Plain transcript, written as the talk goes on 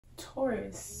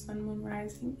Taurus, Sun, Moon,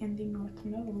 Rising in the North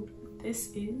Node,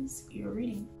 this is your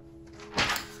reading.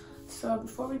 So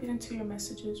before we get into your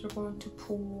messages, we're going to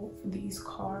pull these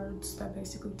cards that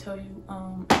basically tell you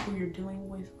who you're dealing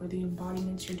with or the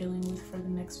embodiments you're dealing with for the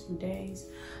next few days.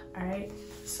 All right,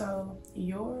 so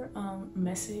your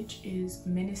message is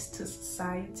Menace to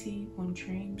Society, when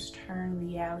dreams turn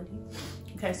reality.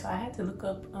 Okay, so I had to look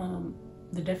up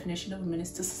the definition of a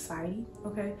menace to society.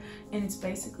 Okay, and it's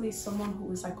basically someone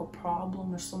who is like a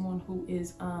problem, or someone who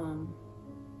is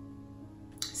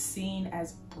seen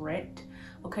as a threat,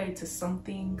 okay, to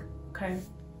something. Okay,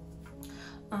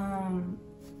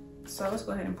 so let's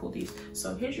go ahead and pull these.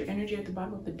 So here's your energy at the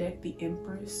bottom of the deck, the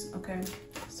Empress. Okay,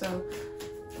 so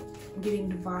I'm getting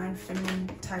divine feminine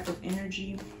type of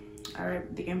energy. All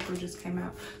right, the Emperor just came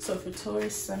out. So for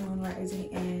Taurus, Sun, Moon,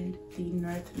 Rising, and the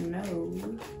North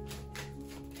Node,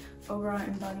 overall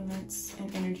embodiments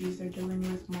and energies they're dealing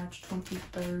with March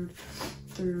 23rd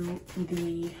through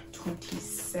the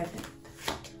 27th.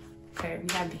 Okay,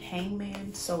 we have the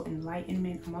Hangman, so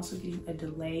enlightenment. I'm also getting a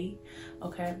delay.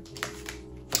 Okay,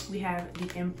 we have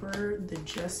the Emperor, the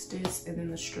Justice, and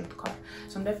then the Strength card.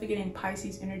 So I'm definitely getting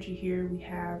Pisces energy here. We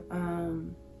have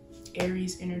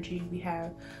Aries energy, we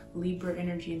have Libra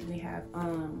energy, and then we have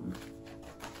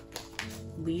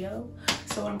Leo.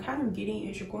 So what I'm kind of getting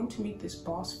is you're going to meet this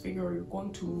boss figure, or you're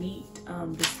going to meet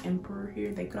this Emperor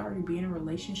here. They could already be in a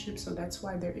relationship, so that's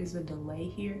why there is a delay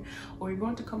here. Or you're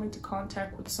going to come into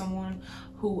contact with someone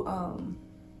who a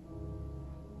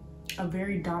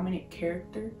very dominant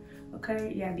character.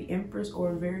 Okay, yeah, the Empress,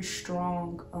 or a very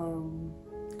strong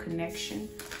connection.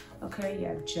 Okay, you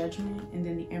have Judgment, and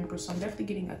then the Empress. So I'm definitely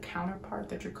getting a counterpart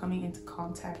that you're coming into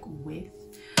contact with.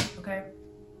 Okay,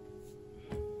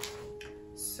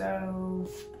 so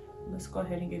let's go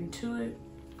ahead and get into it.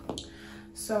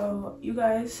 So you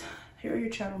guys, here are your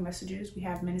channel messages. We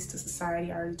have Menace to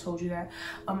Society. I already told you that.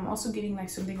 I'm also getting like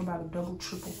something about a double,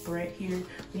 triple threat here.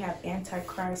 We have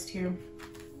Antichrist here.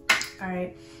 All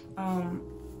right. I'm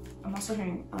also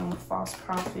hearing false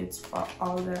prophets,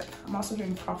 all that. I'm also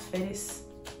hearing prophetess.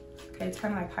 Okay, it's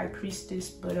kind of like high priestess,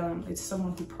 but it's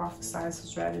someone who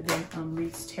prophesizes rather than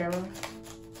reads tarot.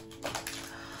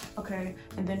 Okay,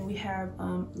 and then we have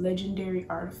legendary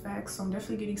artifacts. So I'm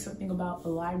definitely getting something about a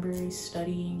library,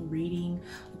 studying, reading,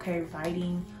 okay,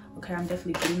 writing. Okay, I'm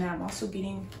definitely getting that. I'm also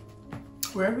getting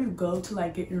wherever you go to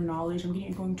like get your knowledge, I'm getting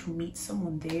you're going to meet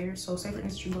someone there. So say for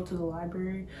instance you go to the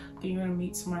library, I'm getting you're going to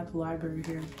meet someone at the library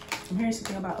here. I'm hearing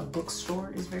something about a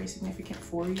bookstore is very significant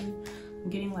for you. I'm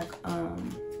getting like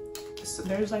so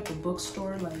there's like a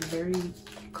bookstore like very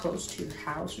close to your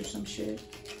house or some shit,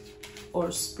 or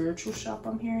a spiritual shop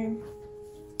I'm hearing.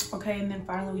 Okay, and then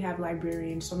finally we have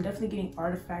librarian. So I'm definitely getting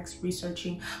artifacts,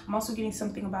 researching. I'm also getting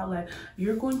something about like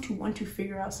you're going to want to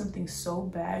figure out something so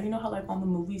bad. You know how like on the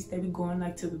movies they be going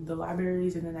like to the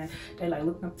libraries, and then they like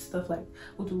looking up stuff like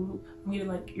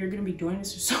like you're gonna be doing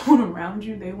this to someone around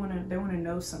you. They wanna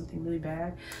know something really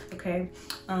bad. Okay,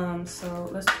 so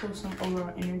let's pull some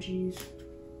overall energies.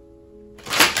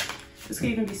 This could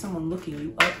even be someone looking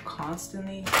you up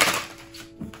constantly.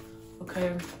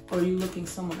 Okay, or you looking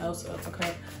someone else up.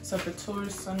 Okay, so for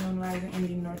Taurus, Sun, Moon, Rising, in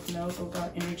the North Node,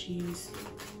 overall energies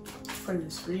for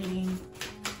this reading.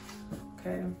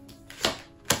 Okay,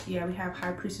 yeah, we have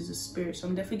High Priestess of Spirit. So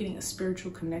I'm definitely getting a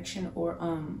spiritual connection, or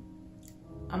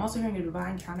I'm also hearing a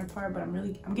divine counterpart, but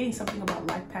I'm getting something about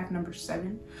life path number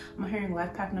 7. I'm hearing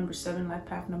life path number 7, life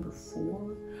path number 4.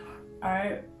 All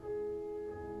right.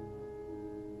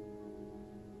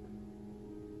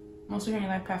 I'm also hearing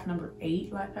life path number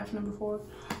 8, life path number 4.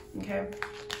 Okay,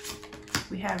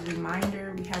 we have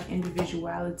reminder, we have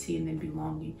individuality, and then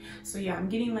belonging. So yeah, I'm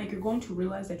getting like you're going to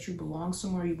realize that you belong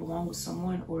somewhere, you belong with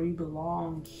someone, or you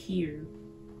belong here.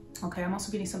 Okay, I'm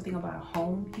also getting something about a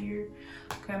home here.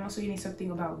 Okay, I'm also getting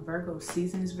something about Virgo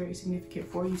season is very significant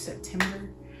for you, September.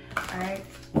 All right.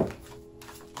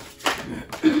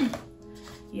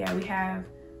 Yeah, we have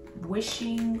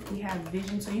wishing, we have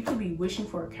vision. So you could be wishing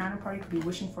for a counterpart, you could be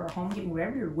wishing for a home, getting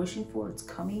whatever you're wishing for, it's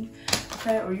coming.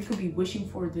 Okay, or you could be wishing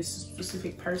for this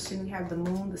specific person. We have the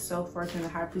moon, the self-worth, and the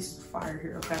high priestess of fire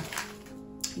here. Okay,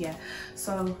 yeah,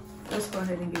 so let's go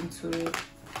ahead and get into it.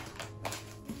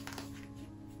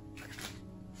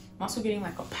 I'm also getting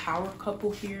like a power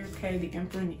couple here. Okay, the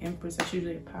Emperor and the Empress, that's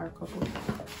usually a power couple.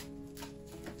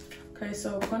 Okay,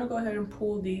 so we're gonna go ahead and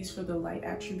pull these for the light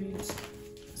attributes.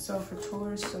 So for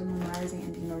Taurus, Sun, Moon, Rising,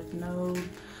 in the North Node,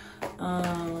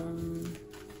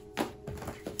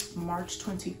 March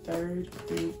 23rd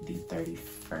through the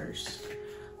 31st.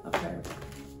 Okay.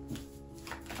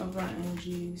 Overall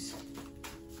energies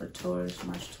for Taurus,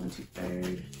 March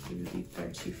 23rd through the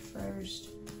 31st.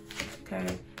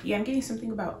 Okay, yeah, I'm getting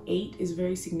something about 8 is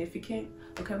very significant.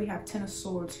 Okay, we have 10 of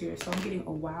Swords here, so I'm getting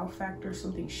a wow factor,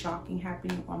 something shocking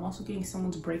happening. I'm also getting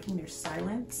someone's breaking their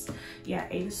silence. Yeah,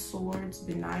 8 of Swords,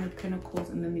 the 9 of Pentacles,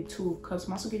 and then the 2 of Cups.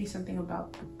 I'm also getting something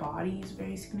about the body is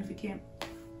very significant.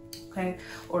 Okay,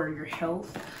 or your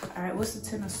health. All right, what's the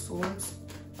 10 of Swords?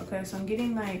 Okay, so I'm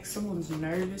getting like someone's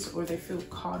nervous or they feel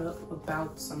caught up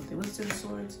about something. What's the 10 of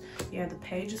Swords? Yeah, the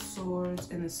Page of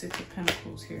Swords and the 6 of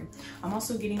Pentacles here. I'm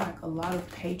also getting like a lot of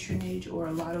patronage or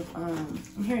a lot of,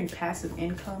 I'm hearing passive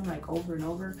income like over and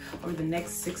over the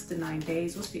next 6 to 9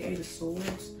 days. What's the 8 of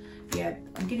Swords? Yeah,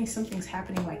 I'm getting something's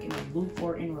happening like in a loop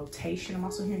or in rotation. I'm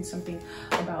also hearing something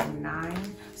about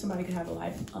 9. Somebody could have a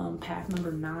life path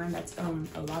number 9. That's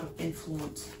a lot of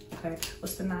influence. Okay,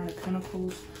 what's the 9 of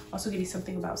Pentacles? Also getting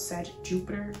something about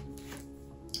Jupiter.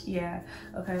 Yeah,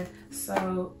 okay,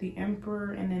 so the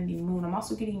Emperor and then the Moon. I'm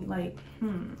also getting like,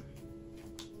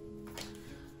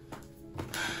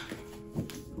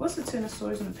 what's the 10 of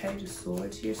Swords and the Page of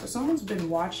Swords here? So someone's been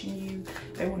watching you.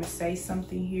 They want to say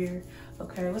something here.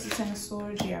 Okay, what's the 10 of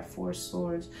Swords? You have 4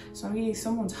 swords. So I'm getting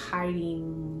someone's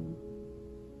hiding.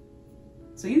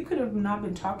 So you could have not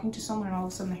been talking to someone and all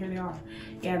of a sudden here they are.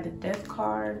 Yeah, the Death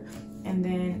card and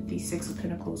then the 6 of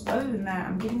Pentacles. Other than that,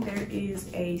 I'm getting there is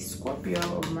a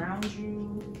Scorpio around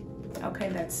you. Okay,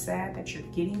 that's sad that you're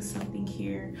getting something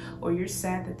here, or you're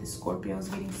sad that the Scorpio is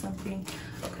getting something.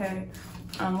 Okay,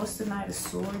 what's the Knight of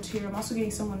Swords here? I'm also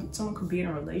getting someone could be in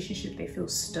a relationship. They feel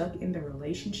stuck in their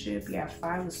relationship. Yeah,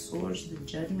 5 of Swords, the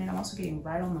Judgment. I'm also getting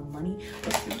right on the money.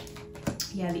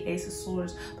 Yeah, the Ace of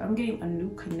Swords, but I'm getting a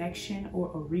new connection or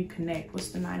a reconnect. What's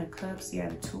the 9 of Cups? Yeah,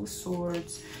 the 2 of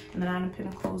Swords and the 9 of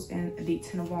Pentacles and the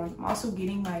 10 of Wands. I'm also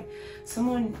getting like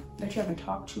someone that you haven't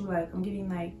talked to. Like I'm getting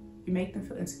like you make them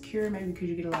feel insecure, maybe because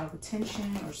you get a lot of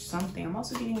attention or something. I'm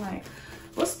also getting like,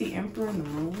 what's the Emperor and the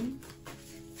Moon?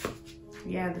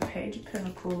 Yeah, the Page of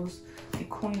Pentacles, the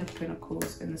Queen of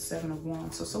Pentacles, and the 7 of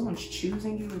Wands. So someone's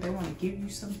choosing you or they want to give you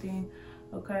something.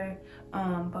 Okay,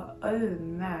 but other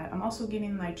than that, I'm also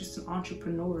getting like just an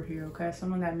entrepreneur here. Okay,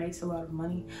 someone that makes a lot of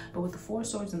money. But with the 4 of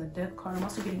Swords and the Death card, I'm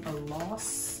also getting a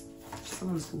loss.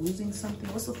 Someone's losing something.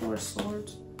 What's the 4 of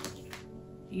Swords?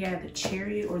 Yeah, the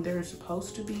Chariot, or they're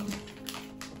supposed to be.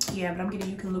 Yeah, but I'm getting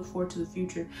you can look forward to the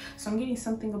future. So I'm getting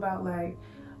something about like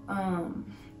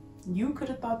you could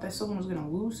have thought that someone was going to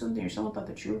lose something, or someone thought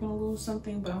that you were going to lose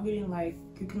something, but I'm getting like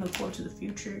you can look forward to the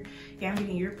future. Yeah, I'm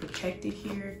getting you're protected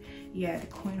here. Yeah, the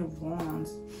Queen of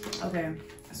Wands. Okay,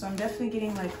 so I'm definitely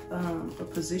getting like a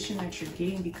position that you're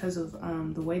getting because of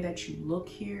the way that you look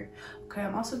here. Okay,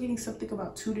 I'm also getting something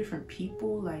about 2 different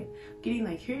people, like getting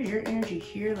like here's your energy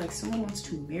here, like someone wants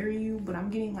to marry you, but I'm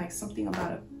getting like something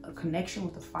about a connection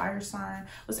with the fire sign.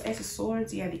 What's the Ace of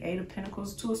Swords? Yeah, the 8 of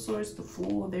Pentacles, 2 of Swords, the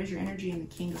Fool. There's your energy, and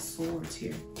the King of Swords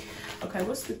here. Okay,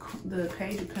 what's the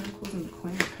Page of Pentacles and the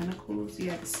Queen of Pentacles?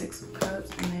 Yeah, the 6 of Cups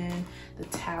and then the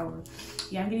Tower.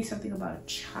 Yeah, I'm getting something about a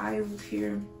child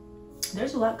here.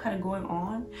 There's a lot kind of going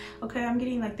on. Okay, I'm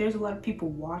getting like there's a lot of people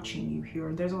watching you here,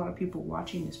 or there's a lot of people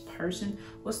watching this person.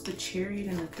 What's the Chariot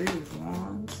and the 3 of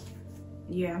Wands?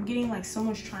 Yeah, I'm getting like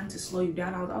someone's trying to slow you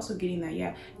down. I was also getting that,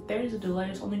 yeah, if there's a delay,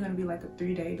 it's only going to be like a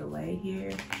 3-day delay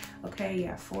here. Okay,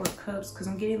 yeah, 4 of Cups, because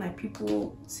I'm getting like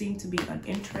people seem to be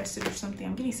uninterested or something.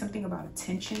 I'm getting something about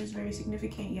attention is very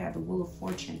significant. Yeah, the Wheel of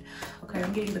Fortune. Okay,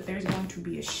 I'm getting that there's going to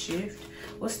be a shift.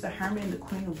 What's the Hermit and the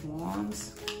Queen of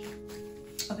Wands?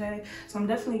 Okay, so I'm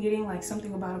definitely getting like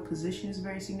something about a position is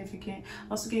very significant.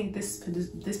 Also getting this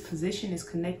position is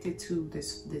connected to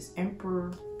this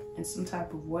Emperor in some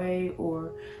type of way,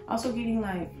 or also getting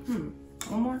like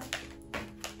one more.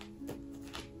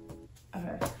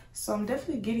 Okay, so I'm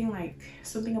definitely getting like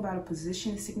something about a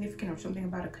position is significant, or something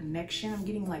about a connection. I'm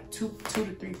getting like two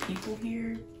to three people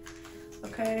here.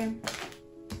 Okay,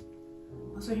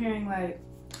 also hearing like,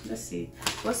 let's see,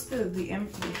 what's the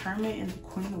Hermit and the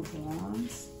Queen of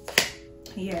Wands?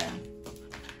 Yeah,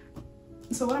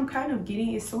 so what I'm kind of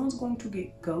getting is someone's going to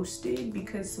get ghosted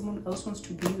because someone else wants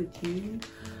to be with you.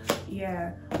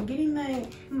 Yeah, I'm getting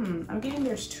like, I'm getting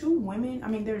there's 2 women. I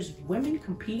mean, there's women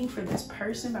competing for this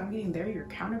person, but I'm getting they're your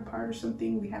counterpart or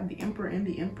something. We have the Emperor and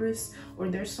the Empress, or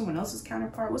there's someone else's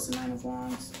counterpart. What's the 9 of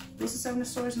Wands? What's the 7 of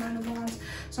Swords, 9 of Wands?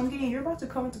 So I'm getting you're about to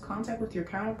come into contact with your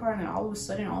counterpart, and then all of a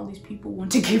sudden, all these people want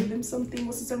to give them something.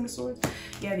 What's the 7 of Swords?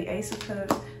 Yeah, the Ace of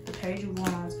Cups, the Page of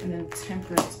Wands, and then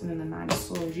Temperance, and then the 9 of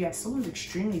Swords. Yeah, someone's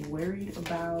extremely worried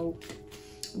about.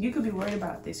 You could be worried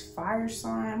about this fire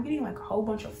sign. I'm getting like a whole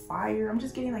bunch of fire. I'm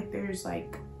just getting like there's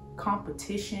like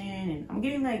competition, and I'm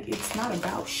getting like it's not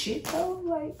about shit though,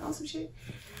 like on some shit.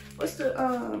 What's the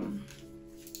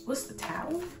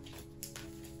Tower?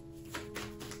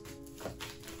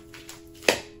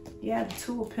 Yeah, the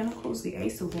Two of Pentacles, the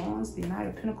Ace of Wands, the Knight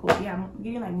of Pentacles. Yeah, I'm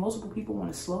getting like multiple people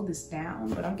want to slow this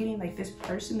down, but I'm getting like this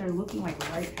person, they're looking like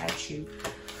right at you.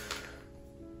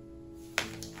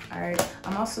 All right,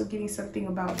 I'm also getting something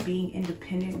about being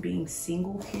independent, being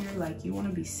single here. Like you want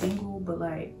to be single, but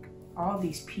like all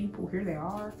these people, here they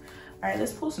are. All right,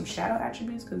 let's pull some shadow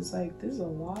attributes because like this is a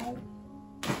lot.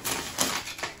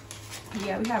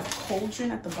 Yeah, we have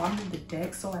Cauldron at the bottom of the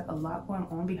deck, so like a lot going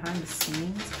on behind the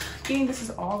scenes. Getting this is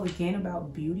all again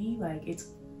about beauty, like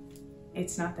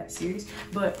it's not that serious,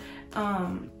 but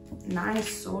Nine of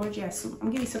Swords. Yeah, so I'm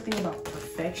getting something about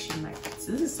perfection. Like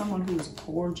so this is someone who is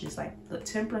gorgeous. Like the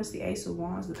Temperance, the Ace of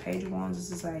Wands, the Page of Wands.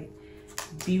 This is like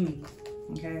beauty.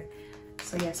 Okay,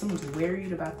 so yeah, someone's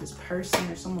worried about this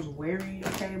person, or someone's worried.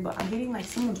 Okay, but I'm getting like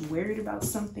someone's worried about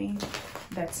something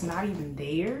that's not even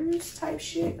theirs type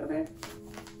shit. Okay,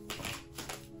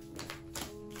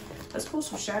 let's pull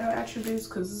some shadow attributes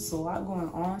because this is a lot going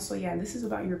on. So yeah, this is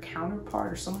about your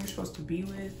counterpart or someone you're supposed to be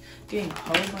with, getting a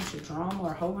whole bunch of drama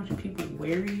or a whole bunch of people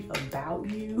worried about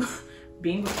you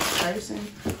being with this person,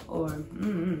 or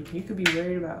you could be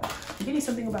worried about, I'm getting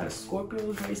something about a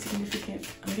Scorpio, very significant.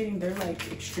 I'm getting they're like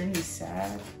extremely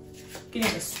sad.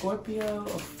 Getting a Scorpio,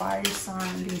 a fire sign.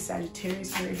 I'm getting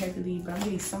Sagittarius very heavily, but I'm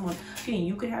getting someone, getting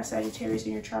you could have Sagittarius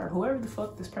in your chart, or whoever the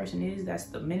fuck this person is. That's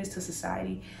the Menace to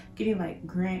Society. Getting like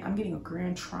I'm getting a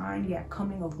grand trine. Yeah,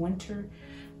 coming of winter.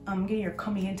 I'm getting you're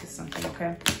coming into something.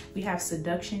 Okay, we have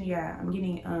seduction. Yeah, I'm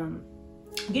getting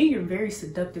you're very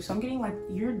seductive. So I'm getting like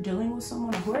you're dealing with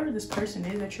someone, or whoever this person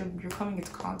is that you're coming into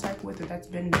contact with, or that's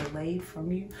been delayed from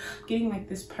you. Getting like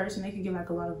this person, they could get like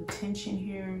a lot of attention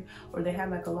here, or they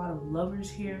have like a lot of lovers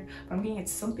here, but I'm getting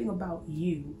it's something about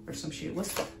you or some shit.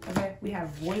 Okay, we have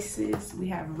voices, we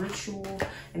have ritual,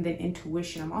 and then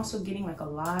intuition. I'm also getting like a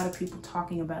lot of people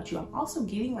talking about you. I'm also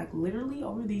getting like literally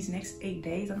over these next 8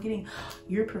 days, I'm getting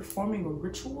you're performing a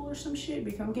ritual or some shit,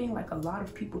 because I'm getting like a lot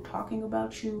of people talking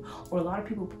about you, or a lot of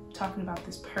people talking about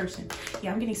this person.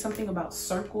 Yeah, I'm getting something about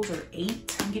circles or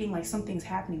 8. I'm getting like something's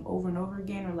happening over and over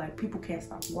again, or like people can't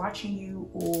stop watching you,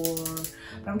 or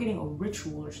but I'm getting a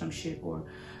ritual or some shit, or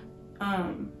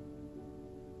I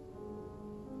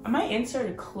might insert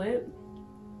a clip.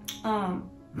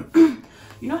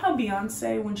 You know how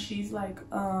Beyonce, when she's like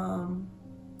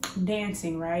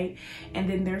dancing, right, and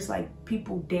then there's like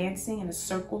people dancing in a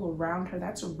circle around her,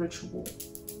 that's a ritual.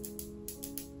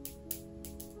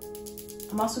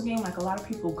 I'm also getting like a lot of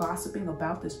people gossiping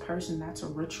about this person. That's a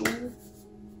ritual.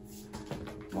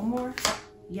 One more.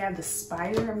 Yeah, the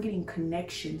spider. I'm getting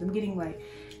connections. I'm getting like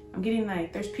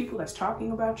there's people that's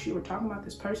talking about you or talking about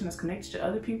this person that's connected to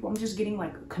other people. I'm just getting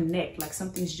like connect, like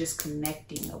something's just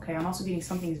connecting. Okay, I'm also getting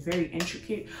something's very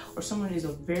intricate, or someone is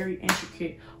a very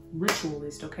intricate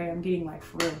ritualist. Okay, I'm getting like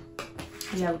for real.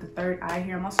 Yeah, with the third eye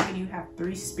here, I'm also getting you have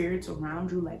 3 spirits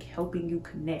around you, like helping you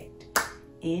connect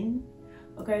in.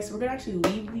 Okay, so we're gonna actually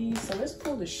leave these. So let's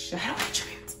pull the shadow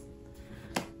attributes.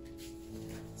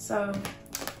 So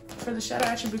for the shadow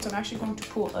attributes, I'm actually going to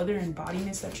pull other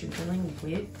embodiments that you're dealing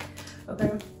with.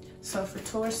 Okay, so for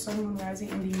Taurus, Sun, Moon, Rising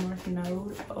in the North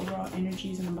Node, overall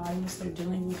energies and embodiments they're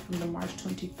dealing with from the March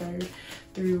 23rd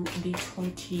through the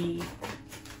 27th.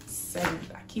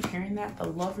 I keep hearing that. The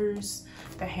Lovers,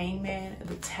 the Hangman,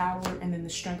 the Tower, and then the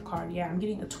Strength card. Yeah, I'm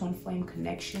getting a twin flame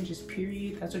connection, just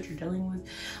period. That's what you're dealing with.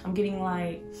 I'm getting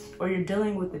like, or you're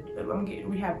dealing with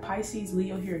we have Pisces,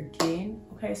 Leo here again.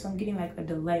 Okay, so I'm getting like a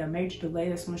delay, a major delay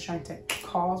that someone's trying to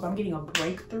cause, but I'm getting a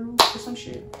breakthrough or some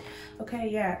shit. Okay,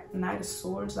 yeah, Knight of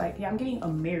Swords. Like, yeah, I'm getting a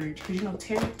marriage, because you know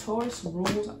Taurus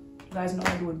rules. You guys know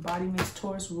I do embodiments.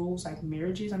 Taurus rules like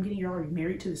marriages. I'm getting you're already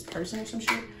married to this person or some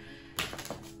shit.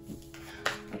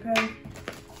 Okay,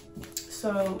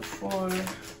 so for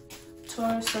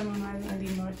Taurus, Sun, Moon, Rising in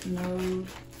the North Node,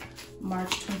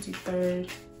 March 23rd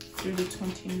through the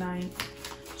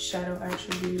 29th, shadow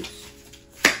attributes.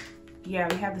 Yeah,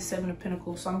 we have the 7 of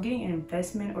Pentacles. So I'm getting an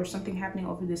investment or something happening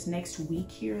over this next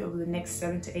week here, over the next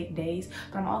 7 to 8 days.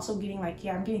 But I'm also getting like,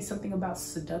 yeah, I'm getting something about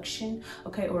seduction,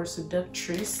 okay, or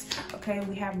seductress. Okay,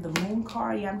 we have the Moon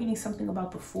card. Yeah, I'm getting something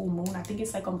about the full moon. I think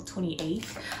it's like on the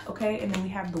 28th. Okay, and then we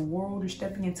have the World. You're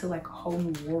stepping into like a whole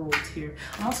new world here.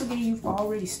 I'm also getting you've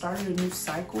already started a new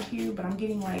cycle here, but I'm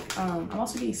getting like, I'm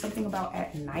also getting something about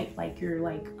at night, like you're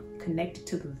like connected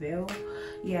to the veil.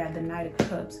 Yeah, the Knight of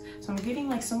Cups. So I'm getting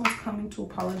like someone's coming to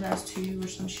apologize to you or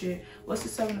some shit. What's the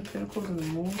Seven of Pentacles and the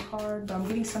Moon card? But I'm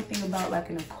getting something about like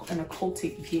an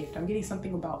occultic gift. I'm getting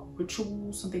something about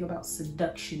rituals, something about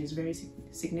seduction is very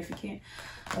significant.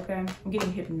 Okay, I'm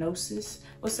getting hypnosis.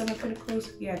 What's Seven of Pentacles?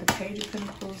 Yeah, the Page of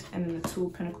Pentacles and then the Two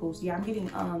of Pentacles. Yeah, I'm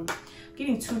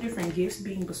getting two different gifts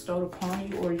being bestowed upon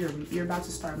you, or you're about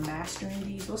to start mastering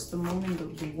these. What's the Moon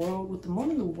in the world? With the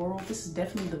Moon in the world, this is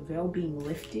definitely the veil being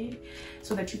lifted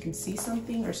so that you can see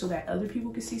something, or so that other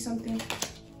people can see something.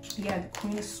 Yeah, the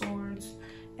Queen of Swords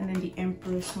and then the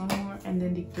Empress, one more, and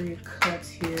then the Three of Cups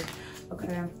here.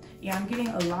 Okay, yeah, I'm getting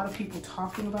a lot of people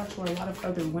talking about you, or a lot of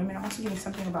other women. I'm also getting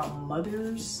something about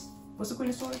mothers. What's the Queen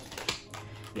of Swords?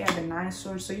 Yeah, the Nine of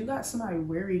Swords. So you got somebody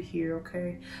worried here,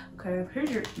 okay? Okay,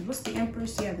 here's your, what's the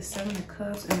Empress? Yeah, the Seven of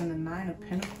Cups and then the Nine of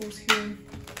Pentacles here.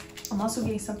 I'm also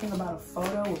getting something about a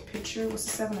photo, a picture. What's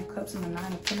the Seven of Cups and the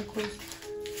Nine of Pentacles?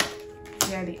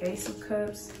 Yeah, the Ace of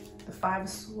Cups, the Five of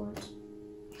Swords.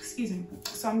 Excuse me.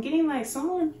 So I'm getting like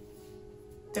someone,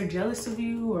 they're jealous of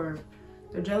you, or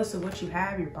they're jealous of what you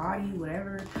have, your body,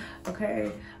 whatever.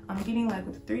 Okay, I'm getting like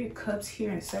with the Three of Cups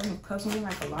here and Seven of Cups, I'm getting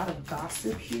like a lot of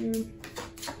gossip here.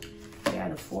 Yeah,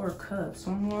 the Four of Cups,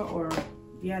 one more, or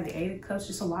yeah, the Eight of Cups,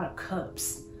 just a lot of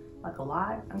cups, like a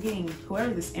lot. I'm getting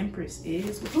whoever this Empress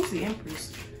is. Well, who's the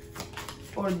Empress?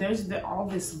 Or there's all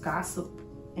this gossip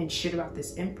and shit about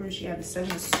this Empress. Yeah, the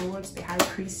Seven of Swords, the High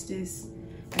Priestess,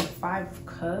 and the Five of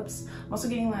Cups. I'm also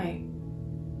getting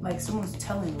like someone's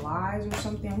telling lies or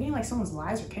something. I'm getting like someone's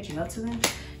lies are catching up to them.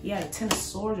 Yeah, the Ten of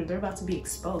Swords, or they're about to be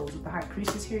exposed. With the High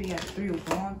Priestess here, you got the Three of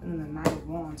Wands and then the Knight of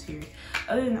Wands here.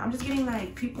 Other than, I'm just getting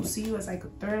like people see you as like a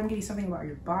third. I'm getting something about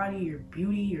your body, your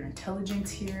beauty, your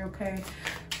intelligence here, okay?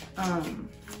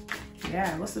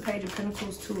 Yeah, what's the Page of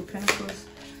Pentacles, Two of Pentacles?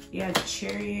 Yeah, the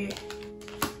Chariot,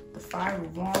 the Five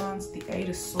of Wands, the Eight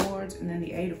of Swords, and then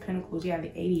the Eight of Pentacles. Yeah,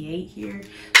 the 88 here.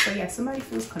 So yeah, somebody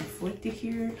feels conflicted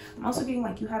here. I'm also getting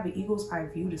like you have an eagle's eye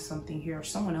view to something here, or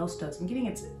someone else does. I'm getting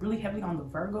it's really heavily on the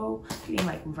Virgo. I'm getting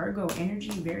like Virgo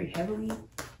energy very heavily,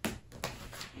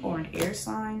 or an air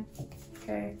sign.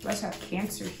 Okay, let's have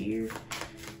Cancer here.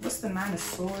 What's the Nine of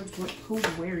Swords? Who's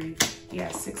worried? Yeah,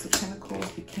 Six of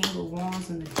Pentacles, the King of Wands,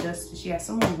 and the Justice. Yeah,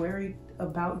 someone worried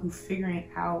about you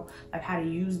figuring out like how to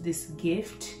use this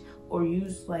gift, or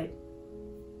use like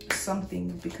something,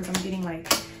 because I'm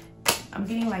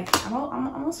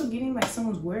also getting like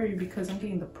someone's worried because I'm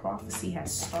getting the prophecy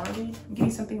has started. I'm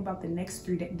getting something about the next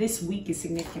 3 days. This week is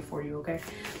significant for you, okay?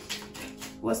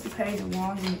 What's the Page of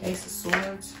Wands and the Ace of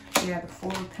Swords? Yeah, the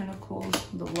Four of Pentacles,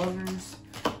 the Lovers,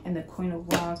 and the Queen of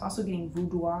Wands. Also getting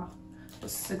Boudoir, the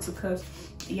Six of Cups.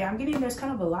 Yeah, I'm getting there's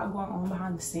kind of a lot going on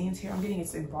behind the scenes here. I'm getting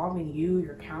it's involving you,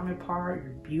 your counterpart,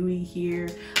 your beauty here,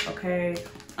 okay?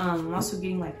 I'm also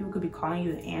getting like people could be calling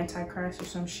you the Antichrist or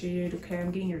some shit, okay?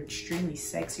 I'm getting you're extremely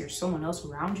sexy, or someone else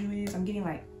around you is. I'm getting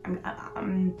like,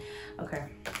 okay.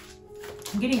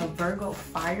 I'm getting a Virgo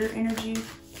fire energy.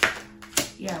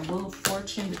 Yeah, Wheel of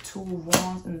Fortune, the Two of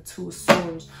Wands, and the Two of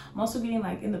Swords. I'm also getting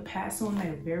like in the past, someone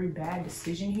made a very bad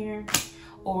decision here.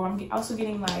 Or I'm also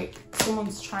getting like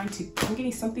someone's trying to, I'm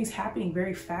getting something's happening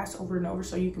very fast over and over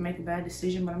so you can make a bad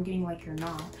decision, but I'm getting like you're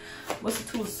not. What's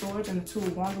the Two of Swords and the Two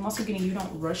of Wands? I'm also getting you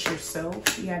don't rush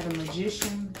yourself. You have the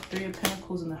Magician, the Three of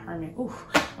Pentacles, and the Hermit. Ooh,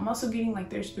 I'm also getting like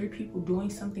there's 3 people doing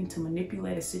something to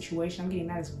manipulate a situation. I'm getting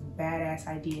that as a badass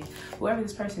idea. Whoever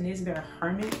this person is, they're a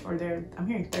hermit, or I'm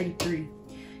hearing 33.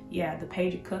 Yeah, the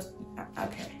Page of Cups,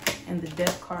 okay, and the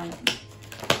Death card.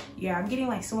 Yeah, I'm getting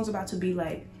like someone's about to be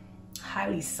like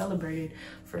highly celebrated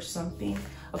for something.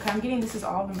 Okay, I'm getting this is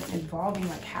all involving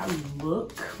like how you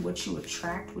look, what you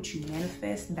attract, what you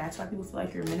manifest. That's why people feel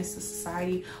like you're a menace to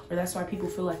society, or that's why people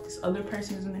feel like this other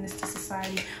person is a menace to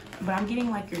society. But I'm getting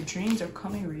like your dreams are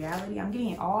coming reality. I'm getting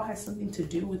it all has something to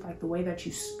do with like the way that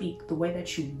you speak, the way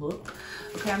that you look.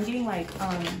 Okay, I'm getting like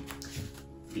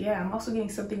yeah, I'm also getting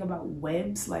something about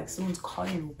webs, like someone's caught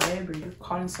in your web, or you're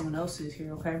caught in someone else's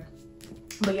here, okay?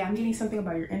 But yeah, I'm getting something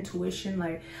about your intuition,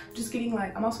 like just getting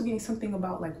like, I'm also getting something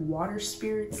about like water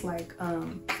spirits, like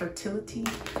fertility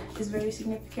is very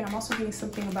significant. I'm also getting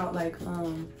something about like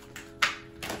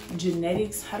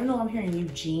genetics. I don't know, I'm hearing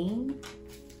Eugene.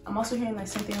 I'm also hearing like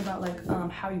something about like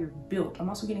how you're built. I'm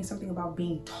also getting something about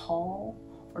being tall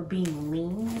or being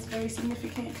lean is very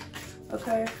significant,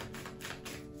 okay?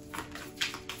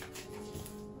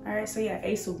 All right, so yeah,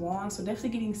 Ace of Wands. So definitely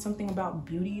getting something about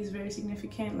beauty is very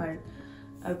significant. Like,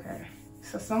 okay,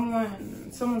 so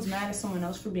someone's mad at someone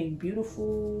else for being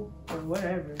beautiful or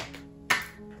whatever.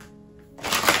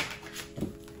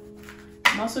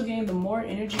 I'm also getting the more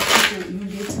energy people you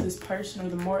give to this person, or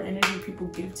the more energy people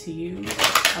give to you,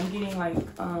 I'm getting like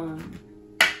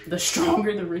the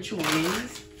stronger the ritual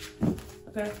is.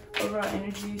 Okay, overall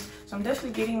energies. So I'm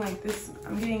definitely getting like this.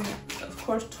 I'm getting, of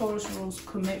course, Taurus rules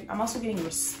commit. I'm also getting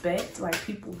respect. Like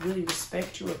people really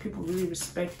respect you, or people really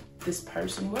respect this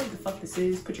person, whoever the fuck this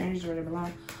is. Put your energies where they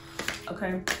belong.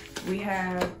 Okay, we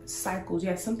have cycles.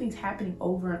 Yeah, something's happening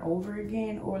over and over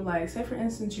again. Or like, say for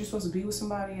instance, you're supposed to be with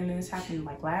somebody and then it's happening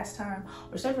like last time.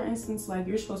 Or say for instance, like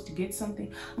you're supposed to get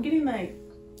something. I'm getting like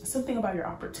something about your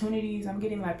opportunities. I'm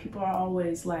getting like people are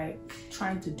always like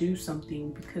trying to do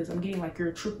something, because I'm getting like you're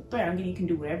a triple threat. I'm getting you can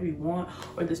do whatever you want.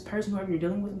 Or this person, whoever you're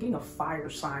dealing with, I'm getting a fire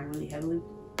sign really heavily.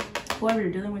 Whoever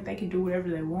you're dealing with, they can do whatever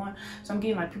they want. So I'm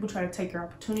getting like people try to take your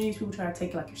opportunities, people try to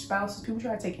take like your spouses, people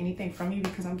try to take anything from you,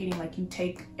 because I'm getting like you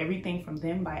take everything from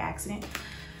them by accident.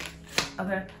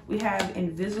 Okay, we have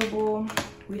invisible,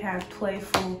 we have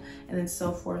playful, and then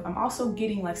so forth. I'm also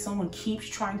getting like someone keeps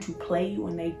trying to play you,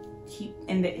 and they keep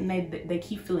they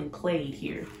keep feeling played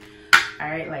here. All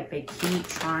right, like they keep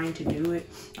trying to do it.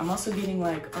 I'm also getting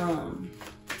like I'm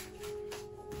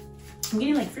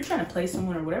getting like if you're trying to play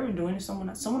someone or whatever you're doing to someone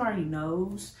already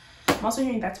knows. I'm also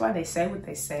hearing that's why they say what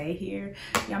they say here.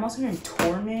 Yeah, I'm also hearing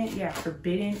torment. Yeah,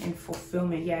 forbidden and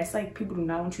fulfillment. Yeah, it's like people do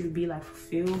not want you to be like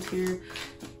fulfilled here.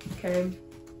 Okay,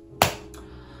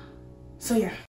 so yeah.